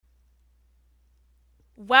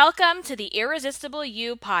Welcome to the Irresistible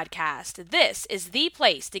You podcast. This is the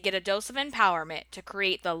place to get a dose of empowerment to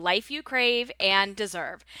create the life you crave and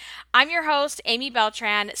deserve. I'm your host, Amy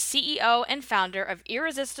Beltran, CEO and founder of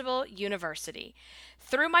Irresistible University.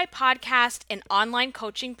 Through my podcast and online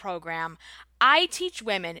coaching program, I teach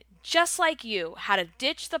women just like you how to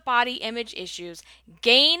ditch the body image issues,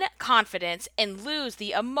 gain confidence, and lose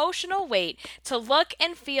the emotional weight to look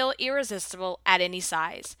and feel irresistible at any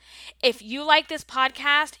size. If you like this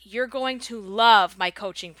podcast, you're going to love my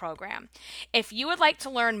coaching program. If you would like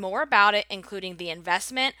to learn more about it, including the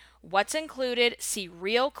investment, what's included, see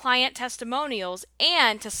real client testimonials,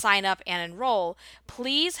 and to sign up and enroll,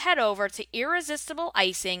 please head over to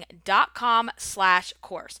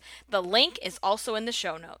irresistibleicing.com/course. The link is also in the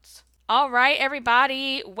show notes. All right,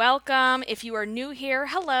 everybody, welcome. If you are new here,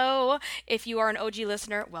 hello. If you are an OG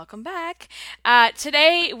listener, welcome back.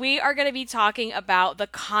 Today, we are going to be talking about the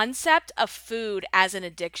concept of food as an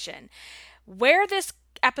addiction. Where this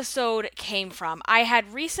episode came from, I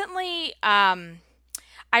recently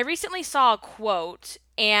saw a quote,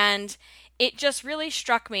 and it just really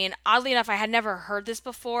struck me. And oddly enough, I had never heard this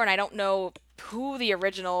before, and I don't know who the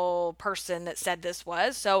original person that said this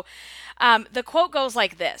was. So the quote goes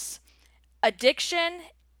like this: addiction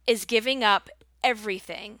is giving up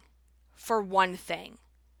everything for one thing.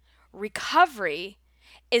 Recovery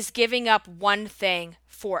is giving up one thing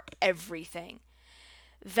for everything.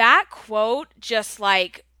 That quote just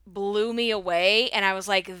blew me away, and I was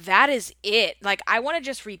like, that is it. I want to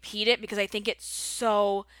just repeat it because I think it's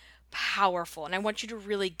so powerful, and I want you to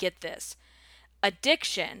really get this.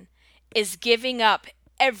 Addiction is giving up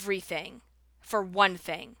everything for one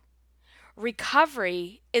thing.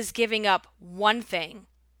 Recovery is giving up one thing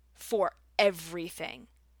for everything.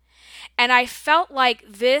 And I felt like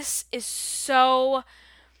this is so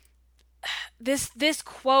this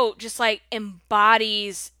quote just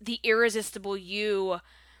embodies the Irresistible You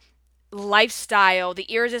lifestyle, the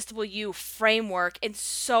Irresistible You framework in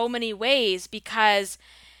so many ways, because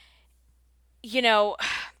let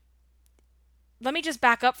me just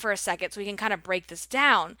back up for a second so we can kind of break this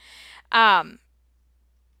down and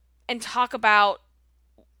talk about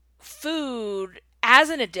food as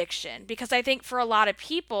an addiction, because I think for a lot of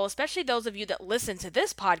people, especially those of you that listen to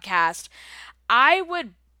this podcast, I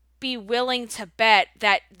would be willing to bet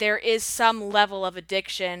that there is some level of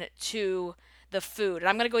addiction to the food. And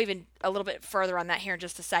I'm going to go even a little bit further on that here in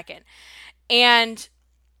just a second. And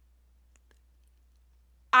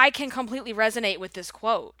I can completely resonate with this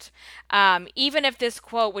quote. Even if this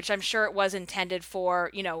quote, which I'm sure it was intended for,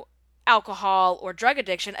 alcohol or drug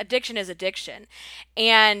addiction, addiction is addiction.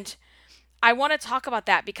 And I want to talk about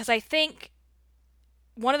that because I think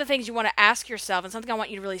one of the things you want to ask yourself, and something I want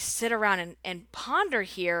you to really sit around and ponder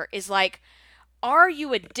here, is are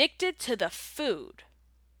you addicted to the food?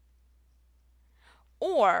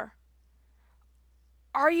 Or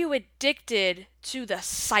are you addicted to the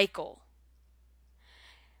cycle?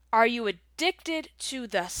 Are you addicted to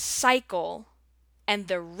the cycle and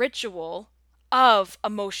the ritual of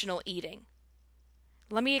emotional eating?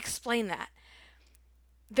 Let me explain that.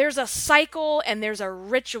 There's a cycle and there's a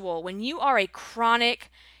ritual. When you are a chronic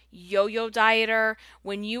yo-yo dieter,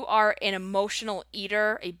 when you are an emotional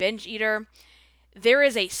eater, a binge eater, there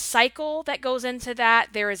is a cycle that goes into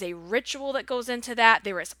that. There is a ritual that goes into that.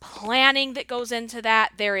 There is planning that goes into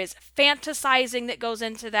that. There is fantasizing that goes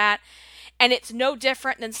into that. And it's no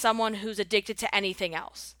different than someone who's addicted to anything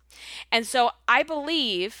else. And so I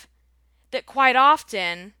believe that quite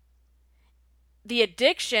often the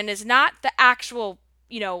addiction is not the actual,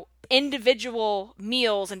 individual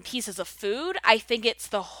meals and pieces of food. I think it's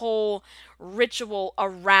the whole ritual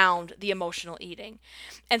around the emotional eating.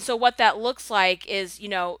 And so what that looks like is,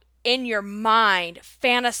 in your mind,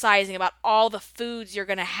 fantasizing about all the foods you're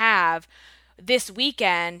going to have this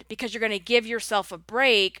weekend because you're going to give yourself a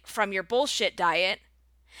break from your bullshit diet.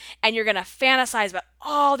 And you're going to fantasize about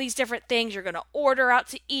all these different things you're going to order out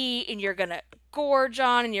to eat, and you're going to gorge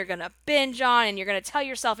on, and you're going to binge on, and you're going to tell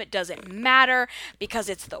yourself it doesn't matter because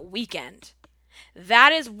it's the weekend.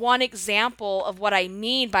 That is one example of what I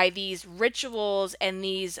mean by these rituals and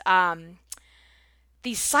these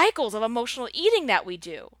cycles of emotional eating that we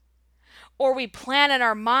do. Or we plan in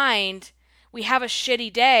our mind, we have a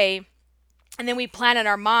shitty day, and then we plan in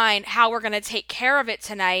our mind how we're going to take care of it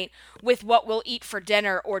tonight with what we'll eat for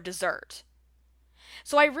dinner or dessert.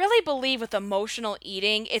 So I really believe with emotional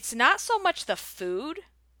eating, it's not so much the food,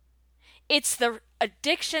 it's the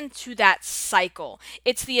addiction to that cycle.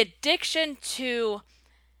 It's the addiction to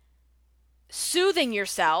soothing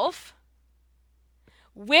yourself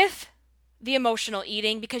with the emotional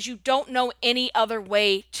eating because you don't know any other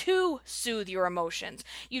way to soothe your emotions.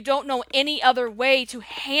 You don't know any other way to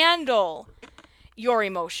handle your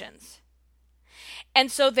emotions.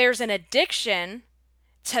 And so there's an addiction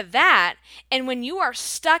to that. And when you are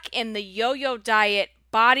stuck in the yo-yo diet,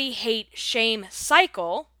 body hate, shame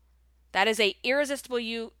cycle, that is a Irresistible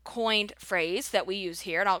You coined phrase that we use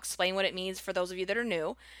here, and I'll explain what it means for those of you that are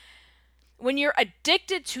new. When you're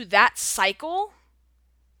addicted to that cycle,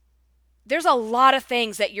 there's a lot of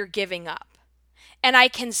things that you're giving up. And I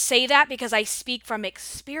can say that because I speak from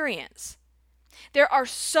experience. There are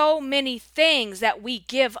so many things that we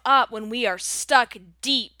give up when we are stuck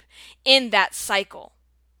deep in that cycle.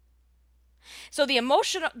 So the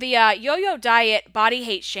yo-yo diet, body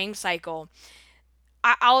hate, shame cycle,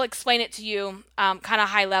 I'll explain it to you kind of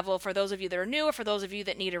high level for those of you that are new or for those of you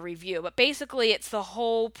that need a review. But basically, it's the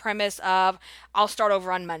whole premise of I'll start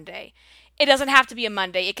over on Monday. It doesn't have to be a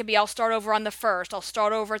Monday. It could be I'll start over on the 1st. I'll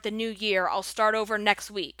start over at the new year. I'll start over next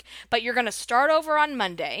week. But you're going to start over on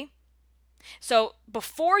Monday. So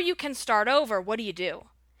before you can start over, what do?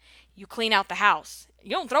 You clean out the house. You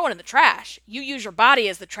don't throw it in the trash. You use your body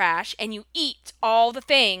as the trash and you eat all the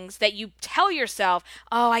things that you tell yourself,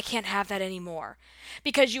 oh, I can't have that anymore.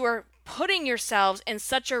 Because you are putting yourselves in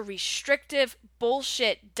such a restrictive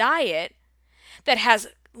bullshit diet that has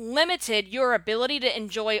limited your ability to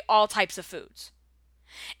enjoy all types of foods.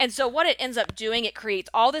 And so what it ends up doing, it creates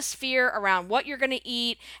all this fear around what you're going to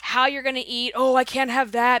eat, how you're going to eat. Oh, I can't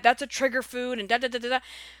have that. That's a trigger food and da da da da da.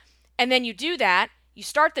 And then you do that. You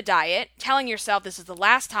start the diet telling yourself this is the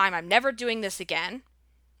last time, I'm never doing this again.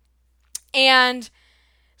 And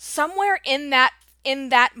somewhere in that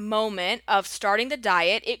moment of starting the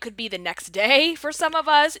diet, it could be the next day for some of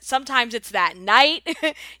us. Sometimes it's that night.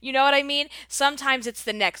 You know what I mean? Sometimes it's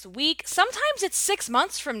the next week. Sometimes it's 6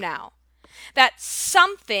 months from now. That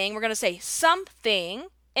something, we're going to say something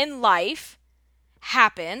in life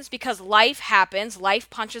happens because life happens. Life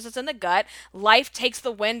punches us in the gut. Life takes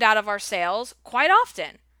the wind out of our sails quite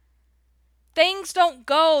often. Things don't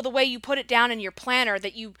go the way you put it down in your planner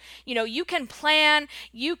that you can plan,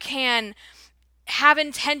 you can have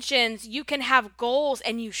intentions, you can have goals,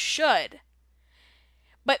 and you should.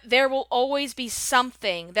 But there will always be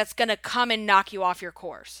something that's going to come and knock you off your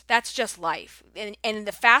course. That's just life. And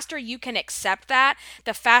the faster you can accept that,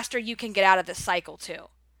 the faster you can get out of the cycle too.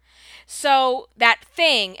 So that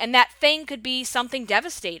thing could be something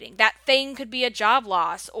devastating. That thing could be a job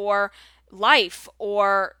loss or life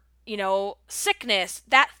or, sickness.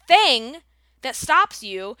 That thing that stops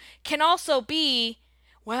you can also be,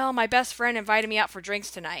 well, my best friend invited me out for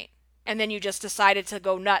drinks tonight. And then you just decided to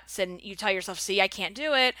go nuts and you tell yourself, see, I can't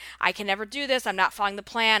do it. I can never do this. I'm not following the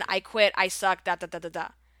plan. I quit. I suck. Da, da, da, da, da.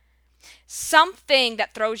 Something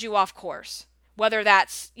that throws you off course, whether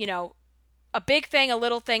that's, a big thing, a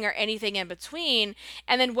little thing, or anything in between.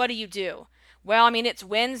 And then what do? Well, it's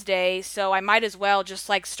Wednesday, so I might as well just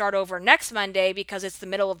start over next Monday because it's the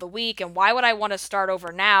middle of the week. And why would I want to start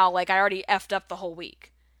over now? I already effed up the whole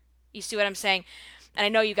week. You see what I'm saying? And I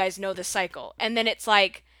know you guys know this cycle. And then it's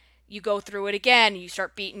you go through it again. You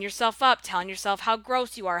start beating yourself up, telling yourself how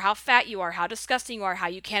gross you are, how fat you are, how disgusting you are, how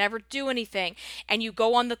you can't ever do anything. And you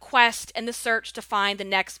go on the quest and the search to find the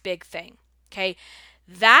next big thing. Okay?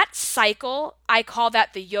 That cycle, I call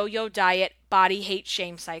that the yo-yo diet, body hate,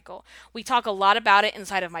 shame cycle. We talk a lot about it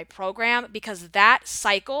inside of my program because that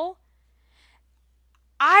cycle,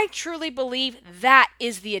 I truly believe that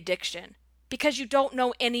is the addiction because you don't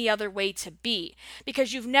know any other way to be,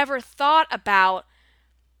 because you've never thought about,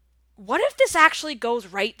 what if this actually goes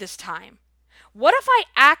right this time? What if I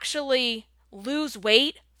actually lose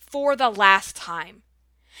weight for the last time?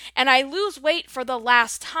 And I lose weight for the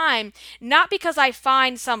last time, not because I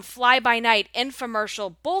find some fly-by-night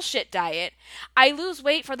infomercial bullshit diet. I lose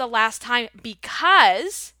weight for the last time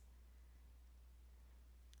because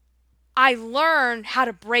I learn how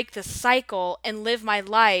to break the cycle and live my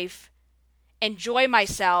life, enjoy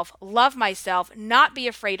myself, love myself, not be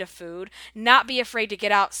afraid of food, not be afraid to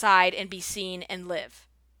get outside and be seen and live.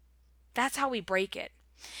 That's how we break it.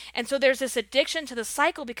 And so there's this addiction to the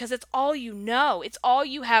cycle because it's all you know. It's all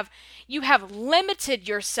you have. You have limited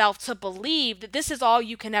yourself to believe that this is all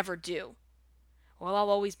you can ever do. Well,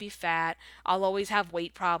 I'll always be fat. I'll always have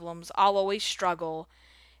weight problems. I'll always struggle.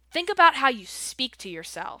 Think about how you speak to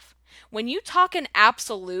yourself. When you talk in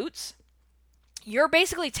absolutes, you're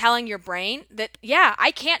basically telling your brain that, yeah,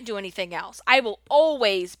 I can't do anything else. I will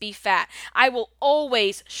always be fat. I will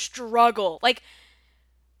always struggle.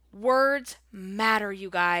 Words matter, you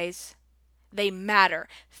guys. They matter.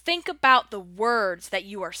 Think about the words that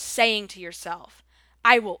you are saying to yourself.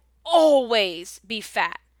 I will always be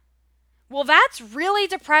fat. Well, that's really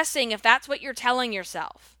depressing if that's what you're telling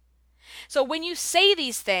yourself. So when you say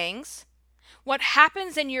these things, what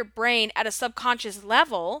happens in your brain at a subconscious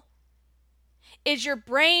level is your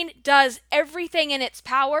brain does everything in its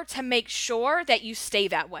power to make sure that you stay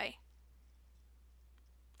that way.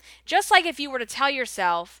 Just like if you were to tell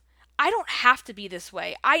yourself, I don't have to be this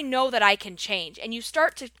way. I know that I can change. And you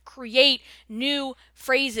start to create new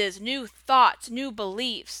phrases, new thoughts, new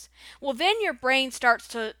beliefs. Well, then your brain starts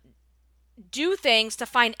to do things to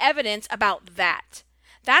find evidence about that.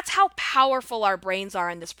 That's how powerful our brains are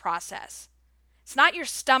in this process. It's not your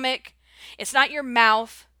stomach, it's not your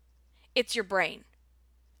mouth, it's your brain.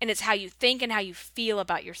 And it's how you think and how you feel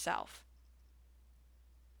about yourself.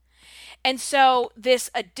 And so this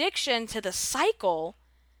addiction to the cycle,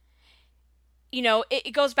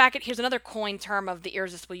 it goes back, here's another coin term of the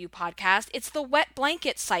Irresistible You podcast. It's the wet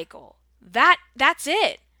blanket cycle. That's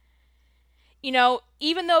it.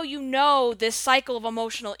 Even though this cycle of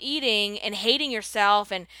emotional eating and hating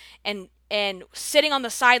yourself and sitting on the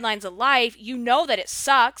sidelines of life, you know that it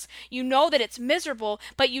sucks, you know that it's miserable,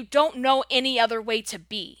 but you don't know any other way to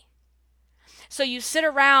be. So you sit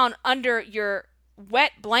around under your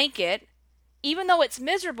wet blanket, even though it's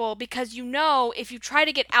miserable, because you know if you try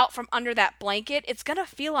to get out from under that blanket, it's going to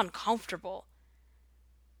feel uncomfortable.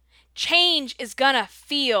 Change is going to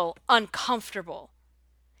feel uncomfortable.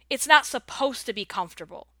 It's not supposed to be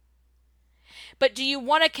comfortable. But do you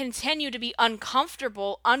want to continue to be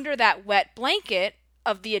uncomfortable under that wet blanket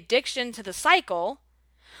of the addiction to the cycle?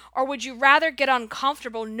 Or would you rather get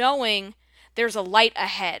uncomfortable knowing there's a light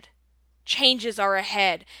ahead? Changes are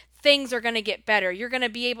ahead. Things are going to get better. You're going to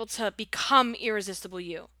be able to become irresistible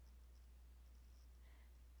you.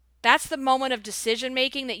 That's the moment of decision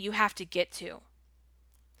making that you have to get to.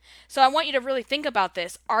 So I want you to really think about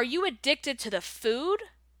this. Are you addicted to the food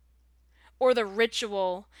or the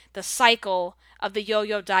ritual, the cycle of the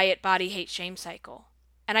yo-yo diet, body, hate, shame cycle?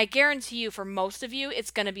 And I guarantee you, for most of you, it's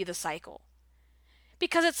going to be the cycle.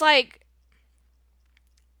 Because it's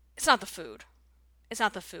not the food. It's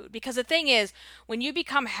not the food. Because the thing is, when you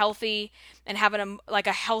become healthy and have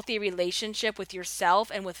a healthy relationship with yourself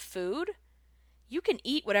and with food, you can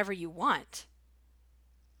eat whatever you want.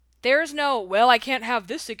 There's no, well, I can't have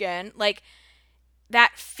this again.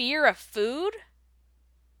 That fear of food,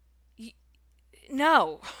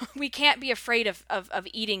 no, we can't be afraid of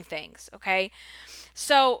eating things, okay?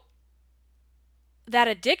 So that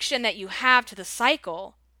addiction that you have to the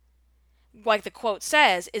cycle, like the quote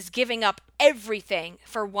says, is giving up everything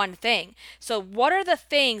for one thing. So what are the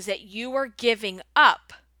things that you are giving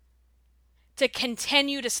up to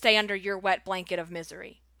continue to stay under your wet blanket of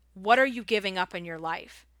misery? What are you giving up in your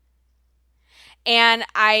life? And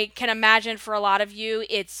I can imagine for a lot of you,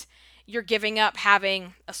 you're giving up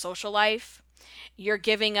having a social life. You're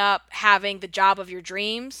giving up having the job of your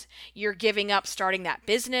dreams. You're giving up starting that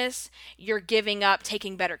business. You're giving up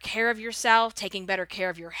taking better care of yourself, taking better care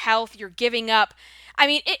of your health. You're giving up.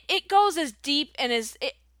 It goes as deep and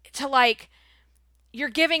you're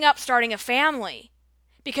giving up starting a family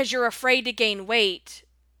because you're afraid to gain weight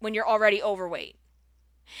when you're already overweight.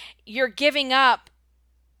 You're giving up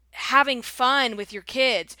having fun with your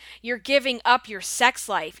kids. You're giving up your sex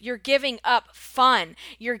life. You're giving up fun.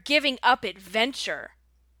 You're giving up adventure.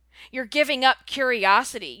 You're giving up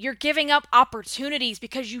curiosity. You're giving up opportunities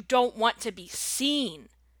because you don't want to be seen.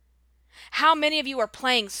 How many of you are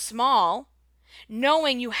playing small,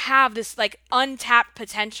 knowing you have this untapped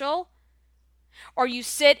potential? Or you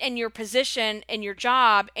sit in your position in your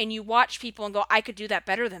job and you watch people and go, I could do that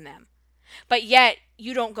better than them. But yet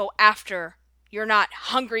you don't go after. You're not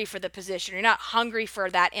hungry for the position. You're not hungry for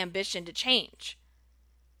that ambition to change.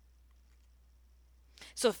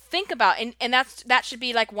 So think about, and that should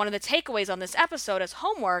be one of the takeaways on this episode as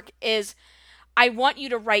homework is I want you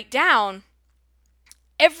to write down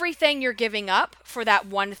everything you're giving up for that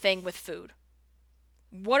one thing with food.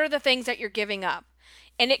 What are the things that you're giving up?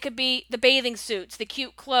 And it could be the bathing suits, the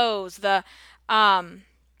cute clothes, the, all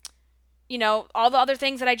the other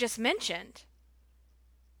things that I just mentioned.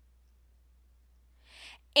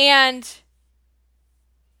 And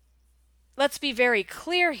let's be very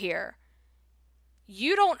clear here.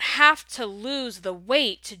 You don't have to lose the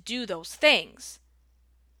weight to do those things.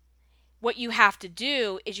 What you have to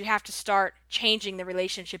do is you have to start changing the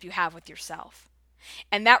relationship you have with yourself.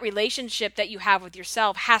 And that relationship that you have with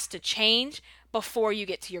yourself has to change before you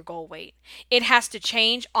get to your goal weight. It has to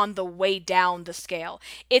change on the way down the scale.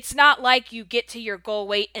 It's not like you get to your goal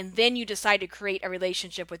weight and then you decide to create a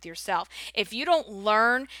relationship with yourself. If you don't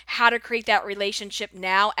learn how to create that relationship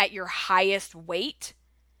now at your highest weight,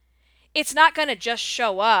 it's not going to just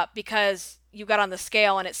show up because you got on the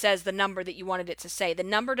scale and it says the number that you wanted it to say. The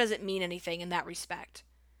number doesn't mean anything in that respect.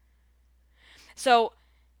 So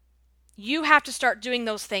you have to start doing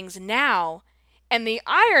those things now. And the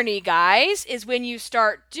irony, guys, is when you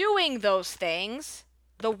start doing those things,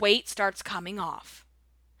 the weight starts coming off.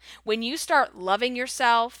 When you start loving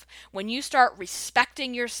yourself, when you start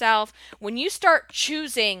respecting yourself, when you start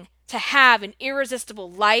choosing to have an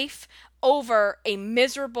irresistible life over a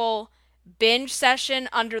miserable binge session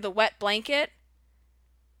under the wet blanket,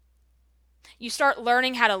 you start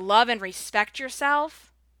learning how to love and respect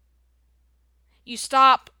yourself. You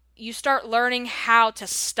start learning how to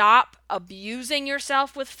stop abusing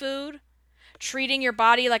yourself with food, treating your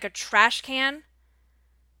body like a trash can.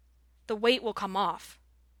 The weight will come off.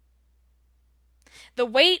 The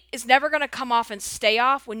weight is never going to come off and stay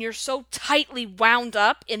off when you're so tightly wound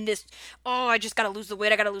up in this, oh, I just got to lose the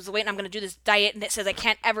weight, and I'm going to do this diet, and it says I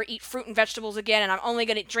can't ever eat fruit and vegetables again, and I'm only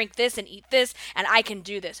going to drink this and eat this, and I can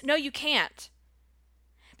do this. No, you can't.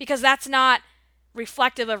 Because that's not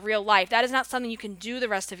reflective of real life. That is not something you can do the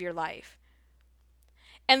rest of your life.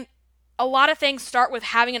 And a lot of things start with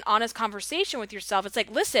having an honest conversation with yourself. It's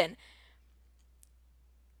like, listen,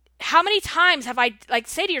 how many times have I,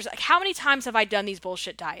 say to yourself, how many times have I done these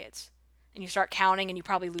bullshit diets? And you start counting and you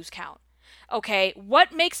probably lose count. Okay,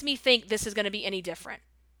 what makes me think this is going to be any different?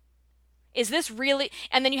 Is this really,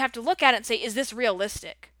 and then you have to look at it and say, is this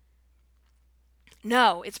realistic?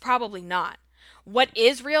 No, it's probably not. What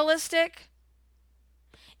is realistic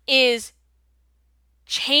is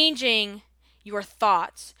changing your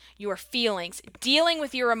thoughts, your feelings, dealing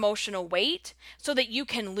with your emotional weight so that you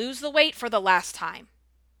can lose the weight for the last time.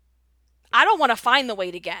 I don't want to find the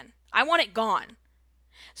weight again. I want it gone.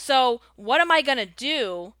 So what am I going to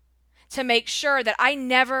do to make sure that I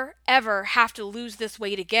never, ever have to lose this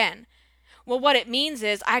weight again? Well, what it means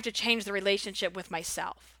is I have to change the relationship with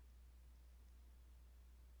myself.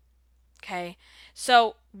 Okay?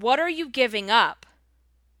 So what are you giving up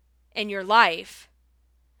in your life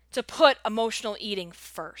to put emotional eating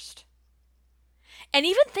first? And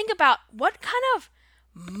even think about what kind of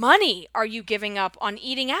money are you giving up on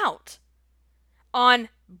eating out? On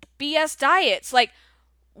BS diets? Like,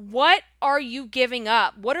 what are you giving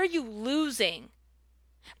up? What are you losing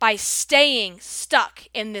by staying stuck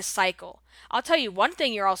in this cycle? I'll tell you one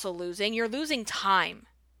thing you're also losing. You're losing time.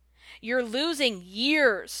 You're losing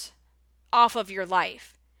years off of your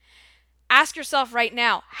life. Ask yourself right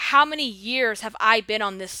now, how many years have I been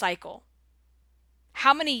on this cycle?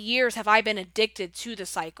 How many years have I been addicted to the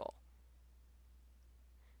cycle?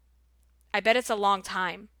 I bet it's a long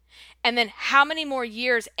time. And then how many more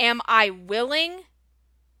years am I willing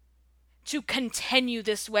to continue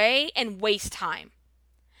this way and waste time?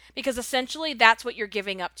 Because essentially that's what you're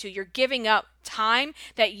giving up to. You're giving up time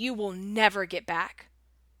that you will never get back.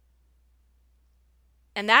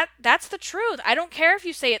 And that's the truth. I don't care if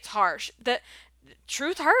you say it's harsh. The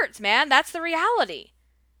truth hurts, man. That's the reality.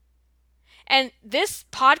 And this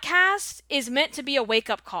podcast is meant to be a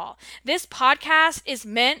wake-up call. This podcast is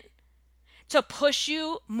meant to push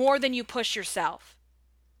you more than you push yourself.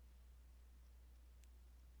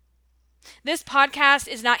 This podcast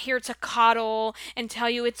is not here to coddle and tell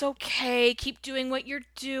you it's okay, keep doing what you're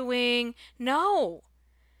doing. No.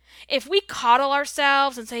 If we coddle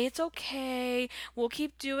ourselves and say it's okay, we'll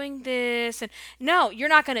keep doing this, and no, you're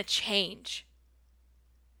not going to change.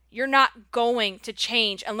 You're not going to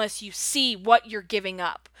change unless you see what you're giving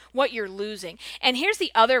up, what you're losing. And here's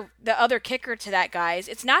the other kicker to that, guys.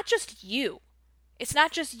 It's not just you. It's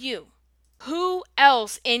not just you. Who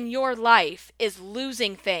else in your life is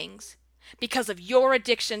losing things because of your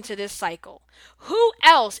addiction to this cycle? Who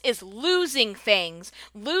else is losing things,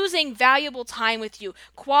 losing valuable time with you,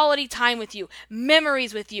 quality time with you,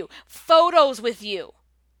 memories with you, photos with you?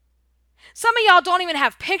 Some of y'all don't even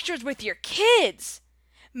have pictures with your kids.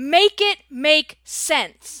 Make it make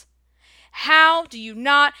sense. How do you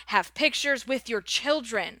not have pictures with your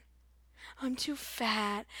children? I'm too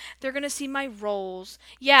fat. They're going to see my rolls.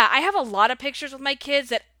 Yeah, I have a lot of pictures with my kids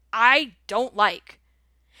that I don't like.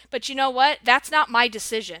 But you know what? That's not my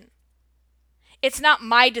decision. It's not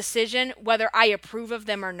my decision whether I approve of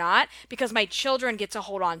them or not, because my children get to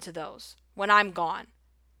hold on to those when I'm gone.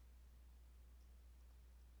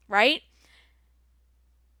 Right?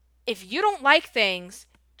 If you don't like things,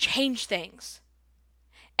 change things.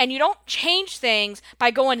 And you don't change things by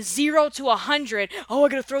going 0 to 100. Oh, I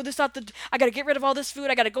got to throw this out. I got to get rid of all this food.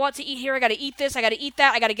 I got to go out to eat here. I got to eat this. I got to eat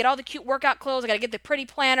that. I got to get all the cute workout clothes. I got to get the pretty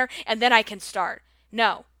planner. And then I can start.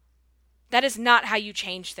 No. That is not how you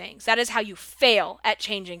change things. That is how you fail at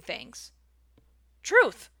changing things.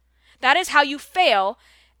 Truth. That is how you fail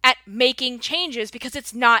at making changes because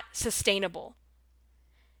it's not sustainable.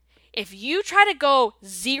 If you try to go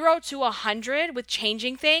 0 to 100 with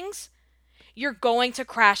changing things, you're going to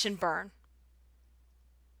crash and burn.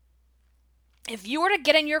 If you were to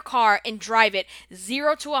get in your car and drive it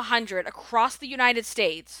 0 to 100 across the United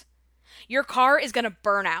States, your car is going to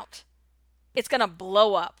burn out. It's going to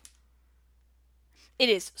blow up. It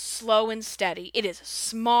is slow and steady. It is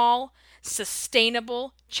small,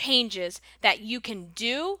 sustainable changes that you can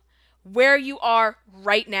do where you are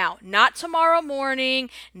right now. Not tomorrow morning,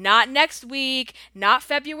 not next week, not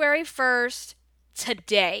February 1st.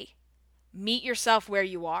 Today. Meet yourself where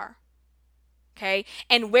you are. Okay?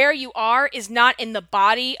 And where you are is not in the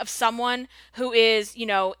body of someone who is,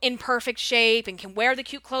 in perfect shape and can wear the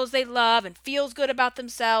cute clothes they love and feels good about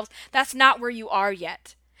themselves. That's not where you are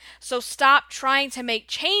yet. So stop trying to make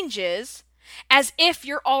changes as if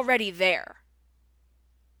you're already there.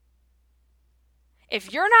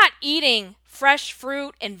 If you're not eating fresh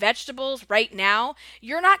fruit and vegetables right now,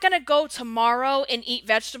 you're not going to go tomorrow and eat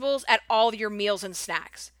vegetables at all your meals and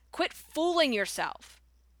snacks. Quit fooling yourself.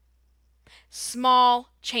 Small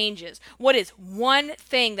changes. What is one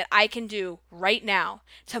thing that I can do right now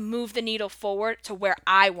to move the needle forward to where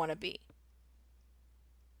I want to be?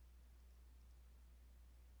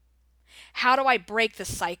 How do I break the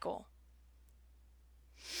cycle?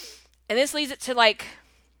 And this leads it to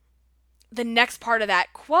the next part of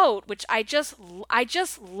that quote, which I just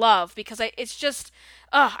love because I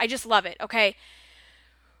just love it. Okay.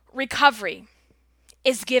 Recovery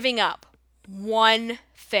is giving up one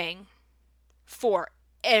thing for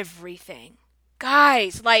everything.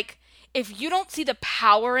 Guys, if you don't see the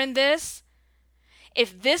power in this,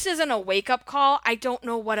 if this isn't a wake-up call, I don't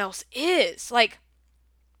know what else is.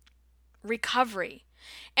 Recovery.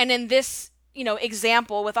 And in this,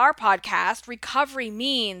 example with our podcast, recovery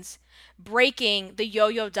means breaking the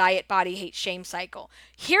yo-yo diet, body hate, shame cycle.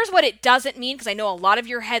 Here's what it doesn't mean, because I know a lot of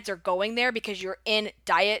your heads are going there because you're in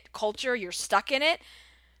diet culture, you're stuck in it.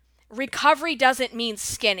 Recovery doesn't mean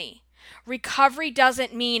skinny. Recovery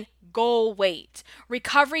doesn't mean goal weight.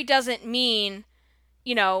 Recovery doesn't mean,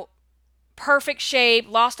 perfect shape,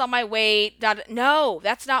 lost all my weight. No,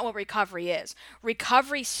 that's not what recovery is.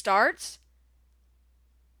 Recovery starts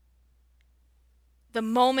the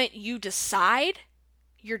moment you decide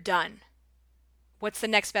you're done. What's the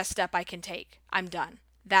next best step I can take? I'm done.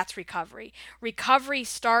 That's recovery. Recovery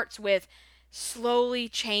starts with slowly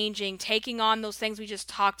changing, taking on those things we just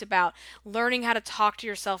talked about, learning how to talk to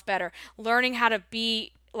yourself better, learning how to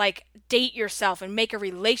be date yourself and make a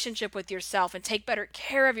relationship with yourself and take better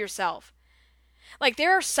care of yourself.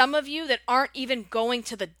 There are some of you that aren't even going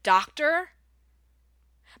to the doctor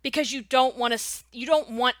because you don't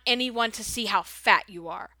want anyone to see how fat you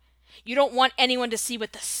are. You don't want anyone to see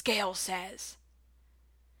what the scale says.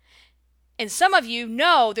 And some of you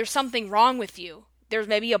know there's something wrong with you. There's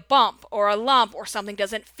maybe a bump or a lump or something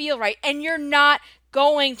doesn't feel right, and you're not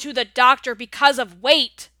going to the doctor because of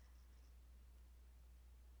weight.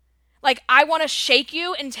 I want to shake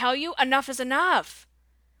you and tell you enough is enough.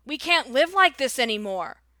 We can't live like this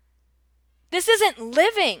anymore. This isn't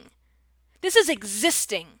living. This is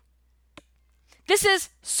existing. This is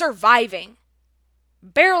surviving.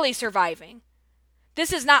 Barely surviving.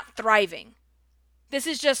 This is not thriving. This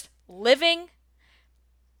is just living.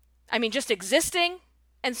 Just existing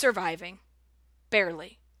and surviving.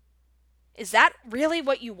 Barely. Is that really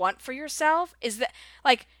what you want for yourself? Is that,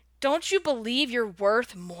 don't you believe you're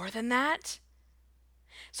worth more than that?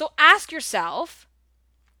 So ask yourself,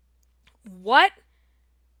 what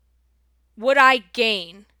would I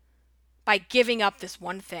gain by giving up this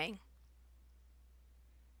one thing?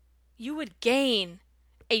 You would gain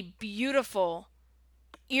a beautiful,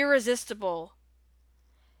 irresistible,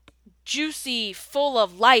 juicy, full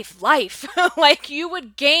of life. You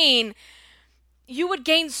would gain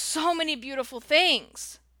so many beautiful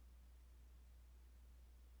things.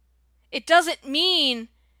 It doesn't mean,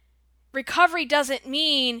 recovery doesn't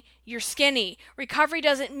mean you're skinny. Recovery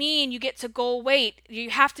doesn't mean you get to goal weight. You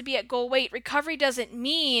have to be at goal weight. Recovery doesn't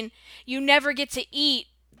mean you never get to eat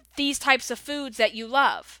these types of foods that you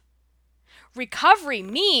love. Recovery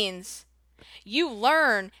means you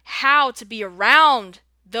learn how to be around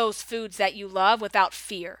those foods that you love without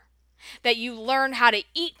fear. That you learn how to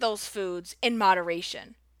eat those foods in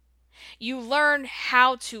moderation. You learn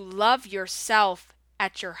how to love yourself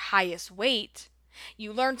at your highest weight.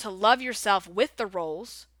 You learn to love yourself with the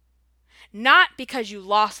rolls, not because you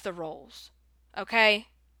lost the rolls. Okay?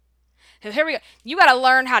 So here we go. You got to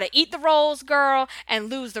learn how to eat the rolls, girl, and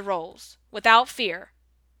lose the rolls without fear.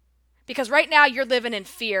 Because right now you're living in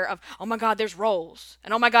fear of, oh my God, there's rolls.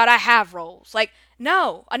 And oh my God, I have rolls. Like,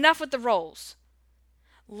 no, enough with the rolls.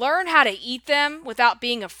 Learn how to eat them without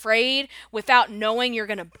being afraid, without knowing you're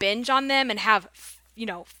going to binge on them and have,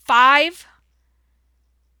 5.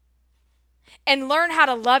 And learn how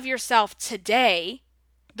to love yourself today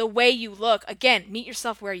the way you look. Again, meet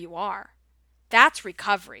yourself where you are. That's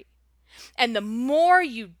recovery. And the more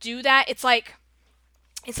you do that, it's like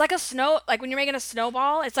like when you're making a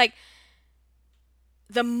snowball, it's like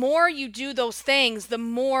the more you do those things, the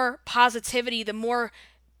more positivity, the more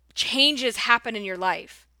changes happen in your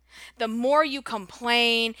life. The more you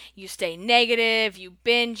complain, you stay negative, you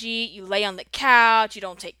binge eat, you lay on the couch, you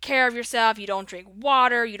don't take care of yourself, you don't drink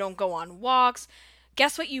water, you don't go on walks.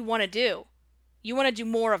 Guess what you want to do? You want to do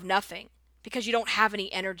more of nothing because you don't have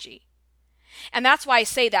any energy. And that's why I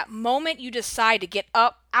say that moment you decide to get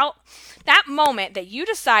that moment that you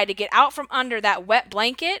decide to get out from under that wet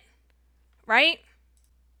blanket, right?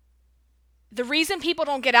 The reason people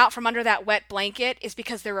don't get out from under that wet blanket is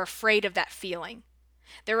because they're afraid of that feeling.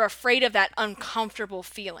 They're afraid of that uncomfortable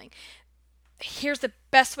feeling. Here's the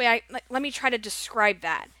best way let me try to describe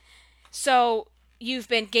that. So you've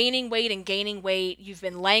been gaining weight. You've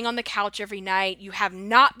been laying on the couch every night. You have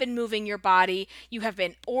not been moving your body. You have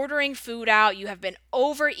been ordering food out. You have been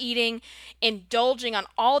overeating, indulging on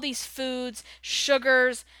all these foods,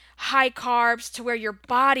 sugars, high carbs, to where your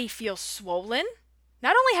body feels swollen.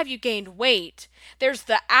 Not only have you gained weight, there's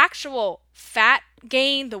the actual fat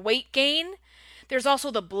gain, the weight gain. There's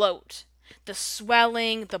also the bloat, the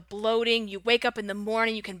swelling, the bloating. You wake up in the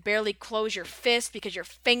morning, you can barely close your fist because your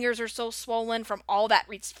fingers are so swollen from all that,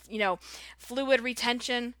 fluid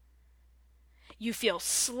retention. You feel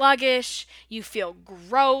sluggish. You feel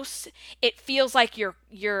gross. It feels like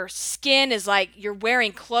your skin is like you're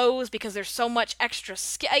wearing clothes because there's so much extra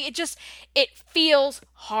skin. It feels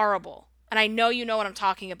horrible. And I know you know what I'm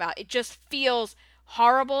talking about. It just feels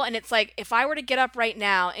horrible. And it's like, if I were to get up right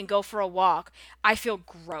now and go for a walk, I feel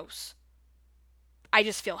gross. I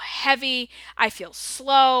just feel heavy. I feel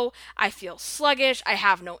slow. I feel sluggish. I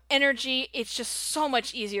have no energy. It's just so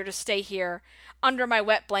much easier to stay here under my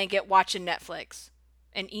wet blanket watching Netflix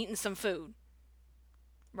and eating some food.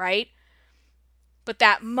 Right? But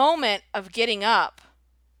that moment of getting up,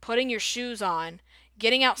 putting your shoes on,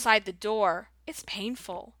 getting outside the door, it's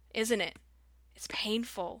painful, isn't it? It's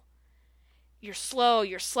painful. You're slow,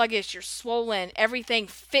 you're sluggish, you're swollen, everything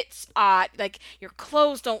fits odd, like your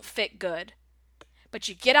clothes don't fit good. But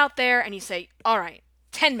you get out there and you say, all right,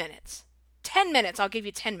 10 minutes. 10 minutes, I'll give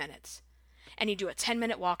you 10 minutes. And you do a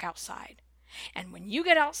 10-minute walk outside. And when you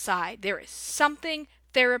get outside, there is something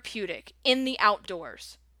therapeutic in the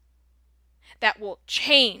outdoors that will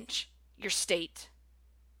change your state.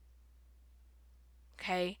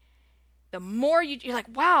 Okay? The more you're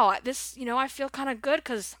like, wow, this, I feel kind of good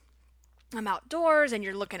because I'm outdoors, and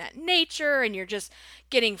you're looking at nature, and you're just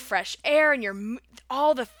getting fresh air, and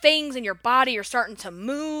all the things in your body are starting to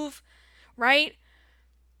move, right?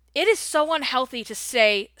 It is so unhealthy to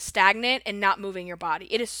stay stagnant and not moving your body.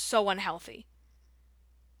 It is so unhealthy.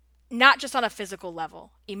 Not just on a physical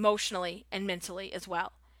level, emotionally and mentally as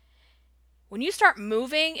well. When you start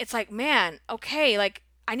moving, it's like, man, okay, like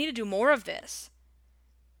I need to do more of this.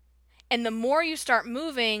 And the more you start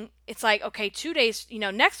moving, it's like, okay, 2 days,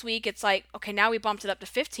 next week, it's like, okay, now we bumped it up to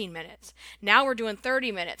 15 minutes. Now we're doing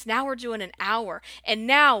 30 minutes. Now we're doing an hour. And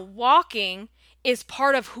now walking is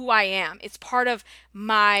part of who I am. It's just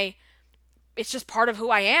part of who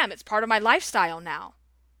I am. It's part of my lifestyle now.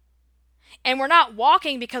 And we're not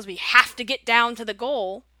walking because we have to get down to the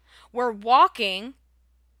goal. We're walking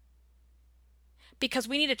because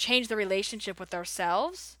we need to change the relationship with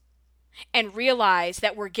ourselves and realize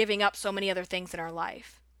that we're giving up so many other things in our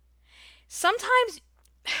life. Sometimes,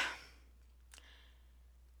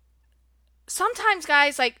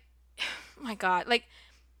 guys, like, oh my God, like,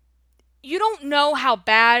 you don't know how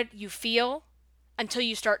bad you feel until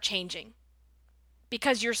you start changing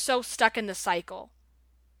because you're so stuck in the cycle.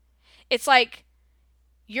 It's like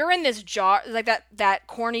you're in this jar, like that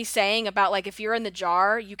corny saying about, like, if you're in the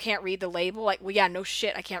jar, you can't read the label. Like, well, yeah, no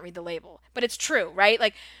shit, I can't read the label. But it's true, right?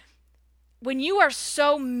 Like, when you are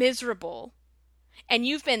so miserable and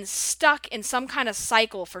you've been stuck in some kind of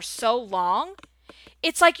cycle for so long,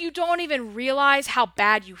 it's like you don't even realize how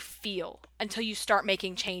bad you feel until you start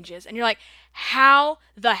making changes. And you're like, how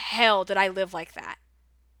the hell did I live like that?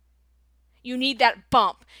 You need that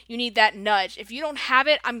bump. You need that nudge. If you don't have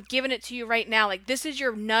it, I'm giving it to you right now. Like, this is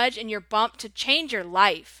your nudge and your bump to change your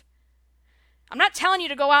life. I'm not telling you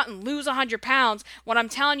to go out and lose 100 pounds. What I'm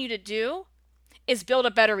telling you to do is build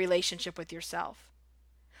a better relationship with yourself.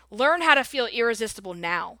 Learn how to feel irresistible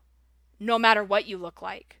now. no matter what you look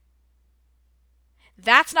like.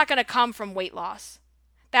 That's not going to come from weight loss.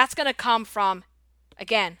 That's going to come from,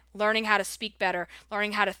 again, learning how to speak better,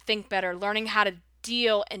 learning how to think better, learning how to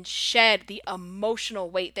deal and shed the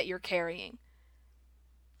emotional weight that you're carrying.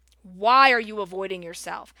 Why are you avoiding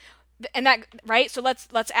yourself? And that, right? So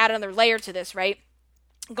let's add another layer to this, right?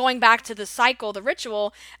 Going back to the cycle, the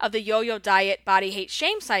ritual of the yo-yo diet, body hate,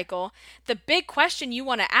 shame cycle, the big question you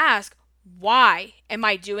want to ask, why am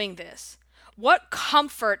I doing this? What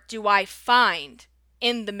comfort do I find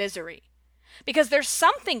in the misery? Because there's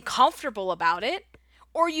something comfortable about it,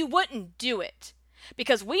 or you wouldn't do it.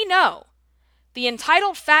 Because we know the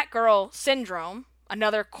entitled fat girl syndrome,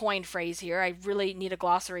 another coined phrase here, I really need a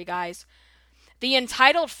glossary, guys. The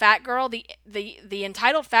entitled fat girl, the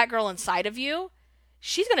entitled fat girl inside of you,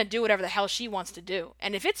 she's going to do whatever the hell she wants to do.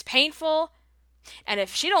 And if it's painful, and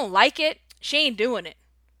if she don't like it, she ain't doing it.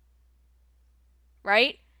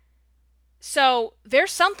 Right? So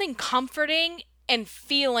there's something comforting in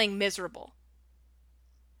feeling miserable.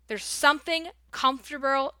 There's something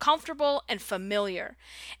comfortable and familiar.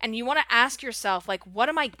 And you want to ask yourself, like, what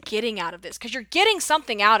am I getting out of this? Because you're getting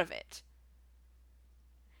something out of it.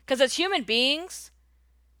 Because as human beings,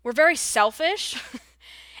 we're very selfish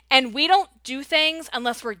and we don't do things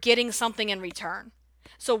unless we're getting something in return.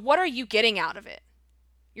 So what are you getting out of it?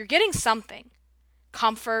 You're getting something.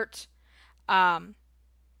 Comfort.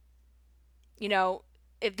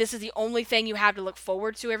 If this is the only thing you have to look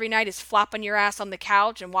forward to every night is flopping your ass on the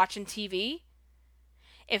couch and watching TV.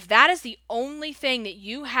 If that is the only thing that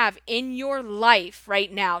you have in your life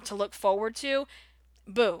right now to look forward to,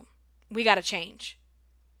 boo, we got to change.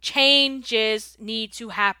 Changes need to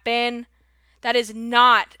happen. That is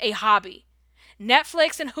not a hobby.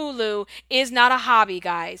 Netflix and Hulu is not a hobby,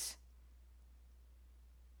 guys.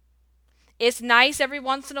 It's nice every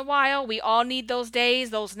once in a while. We all need those days,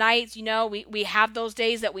 those nights, we have those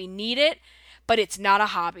days that we need it, but it's not a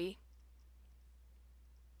hobby.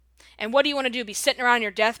 And what do you want to do? Be sitting around your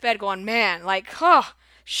deathbed going, man, oh,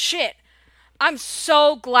 shit. I'm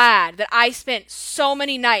so glad that I spent so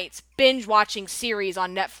many nights binge watching series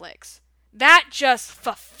on Netflix. That just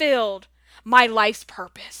fulfilled my life's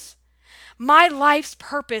purpose. My life's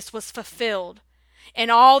purpose was fulfilled in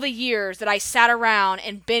all the years that I sat around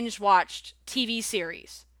and binge watched TV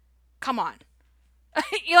series. Come on.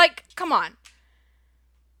 Come on.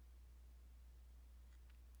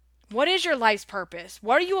 What is your life's purpose?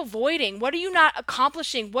 What are you avoiding? What are you not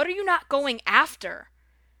accomplishing? What are you not going after?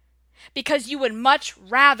 Because you would much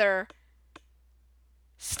rather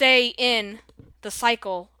stay in the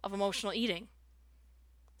cycle of emotional eating.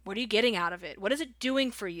 What are you getting out of it? What is it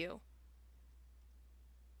doing for you?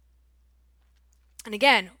 And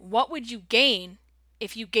again, what would you gain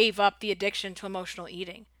if you gave up the addiction to emotional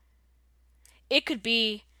eating? It could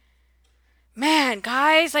be, man,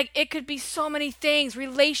 guys, it could be so many things.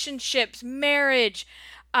 Relationships, marriage,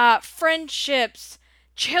 friendships,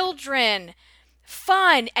 children,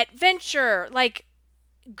 fun, adventure,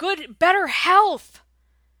 good, better health,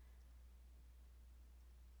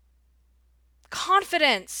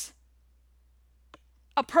 confidence,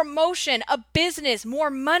 a promotion, a business,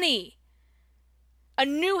 more money, a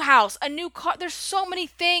new house, a new car. There's so many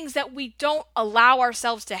things that we don't allow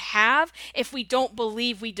ourselves to have if we don't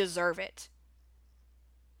believe we deserve it.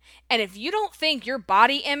 And if you don't think your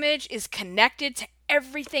body image is connected to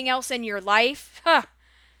everything else in your life,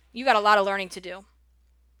 you got a lot of learning to do.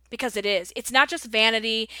 Because it is. It's not just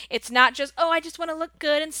vanity. It's not just, I just want to look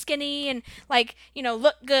good and skinny and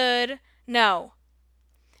look good. No.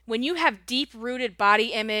 When you have deep-rooted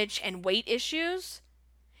body image and weight issues,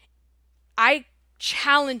 I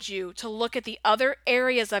challenge you to look at the other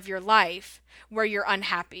areas of your life where you're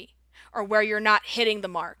unhappy or where you're not hitting the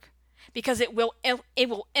mark, because it will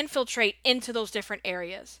infiltrate into those different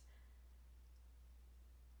areas.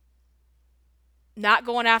 Not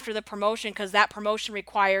going after the promotion because that promotion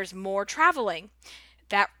requires more traveling.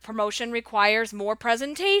 That promotion requires more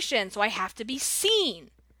presentation, so I have to be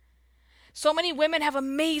seen. So many women have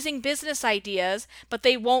amazing business ideas, but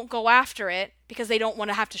they won't go after it because they don't want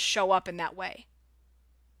to have to show up in that way.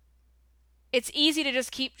 It's easy to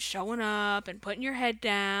just keep showing up and putting your head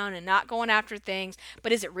down and not going after things,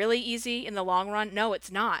 but is it really easy in the long run? No,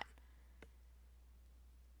 it's not.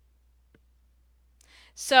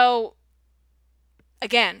 So,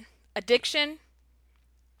 again, addiction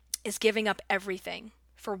is giving up everything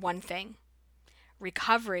for one thing.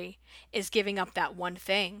 Recovery is giving up that one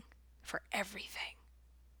thing for everything.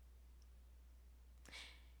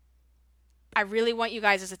 I really want you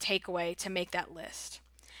guys as a takeaway to make that list.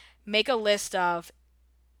 Make a list of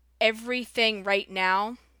everything right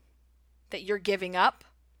now that you're giving up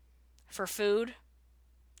for food,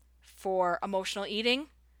 for emotional eating.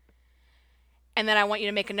 And then I want you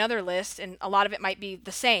to make another list, and a lot of it might be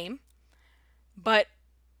the same. But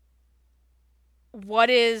what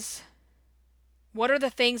are the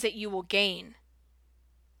things that you will gain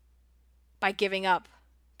by giving up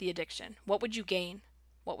the addiction? What would you gain?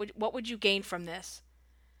 What would you gain from this?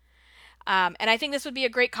 And I think this would be a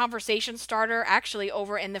great conversation starter, actually,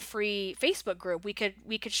 over in the free Facebook group. We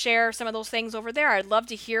could share some of those things over there. I'd love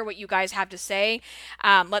to hear what you guys have to say.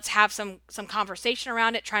 Let's have some conversation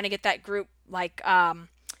around it, trying to get that group, like,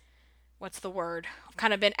 what's the word? I've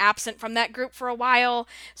kind of been absent from that group for a while,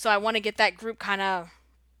 so I want to get that group kind of,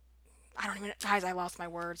 guys, I lost my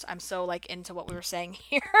words. I'm so into what we were saying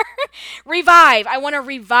here. Revive. I want to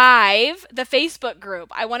revive the Facebook group.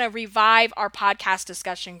 I want to revive our podcast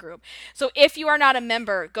discussion group. So if you are not a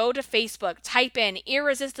member, go to Facebook, type in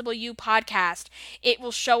Irresistible You Podcast. It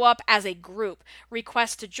will show up as a group.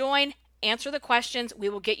 Request to join. Answer the questions. We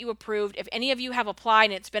will get you approved. If any of you have applied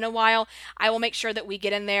and it's been a while, I will make sure that we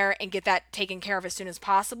get in there and get that taken care of as soon as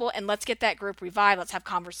possible. And let's get that group revived. Let's have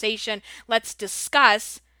conversation. Let's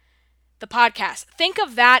discuss the podcast. Think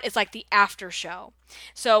of that as like the after show.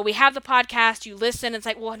 So we have the podcast, you listen, it's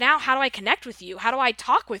like, well, now how do I connect with you? How do I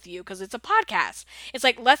talk with you? Because it's a podcast. It's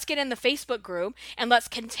like, let's get in the Facebook group and let's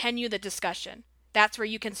continue the discussion. That's where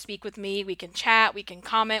you can speak with me. We can chat, we can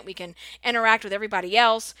comment, we can interact with everybody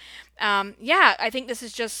else. I think this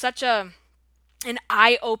is just such an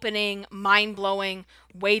eye-opening, mind-blowing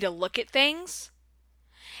way to look at things.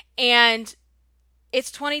 And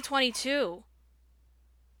it's 2022.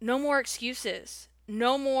 No more excuses.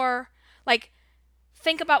 No more,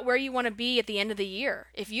 think about where you want to be at the end of the year.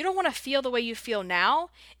 If you don't want to feel the way you feel now,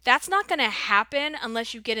 that's not going to happen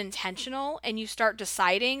unless you get intentional and you start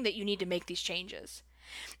deciding that you need to make these changes.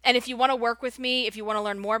 And if you want to work with me, if you want to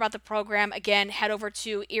learn more about the program, again, head over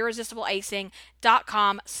to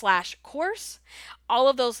irresistibleacing.com/course. All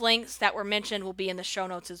of those links that were mentioned will be in the show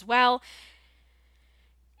notes as well.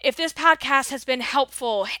 If this podcast has been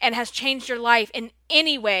helpful and has changed your life in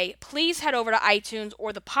any way, please head over to iTunes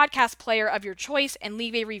or the podcast player of your choice and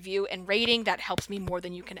leave a review and rating. That helps me more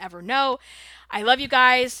than you can ever know. I love you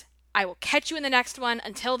guys. I will catch you in the next one.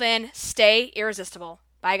 Until then, stay irresistible.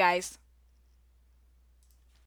 Bye, guys.